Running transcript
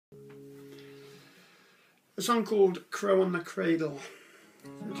A song called Crow on the Cradle.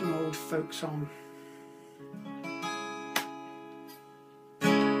 It's an old folk song.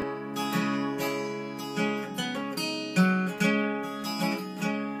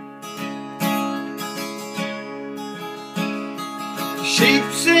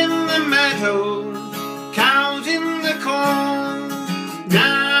 Sheep's in the meadow, cows in the corn.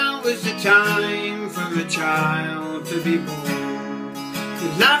 Now is the time for a child to be born. You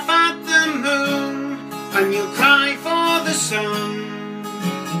laugh at the moon and you cry for the sun.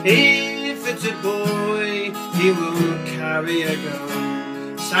 If it's a boy, he will carry a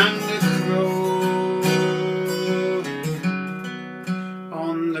gun. Sang the crow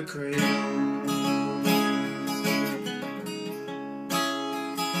on the cradle.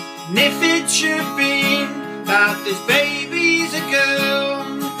 And if it should be that this baby's a girl,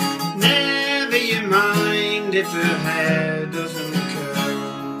 never you mind if her hair doesn't curl.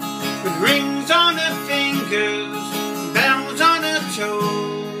 With rings on her fingers, bells on her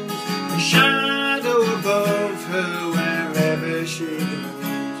toes, a shadow above her wherever she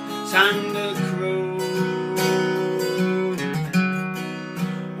goes. Sang the crow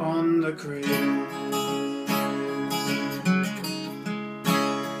on the cradle.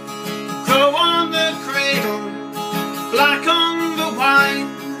 Black on the white,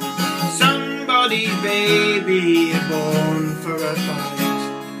 somebody's baby is born for a fight.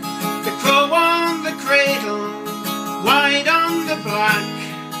 The crow on the cradle, white on the black,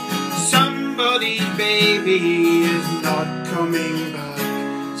 somebody's baby is not coming back.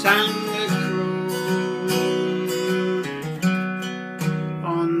 Sang the crow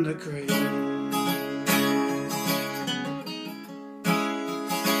on the cradle.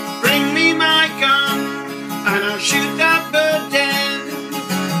 Bring me my gun and I'll shoot that bird dead.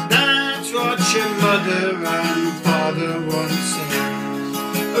 That's what your mother and father once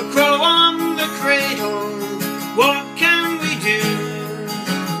said. A crow on the cradle, what can we do?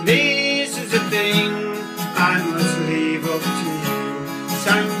 This is a thing I must leave up to you.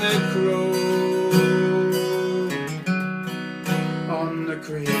 Sang the crow on the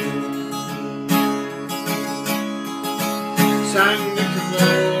cradle. Sang the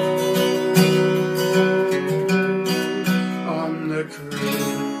crow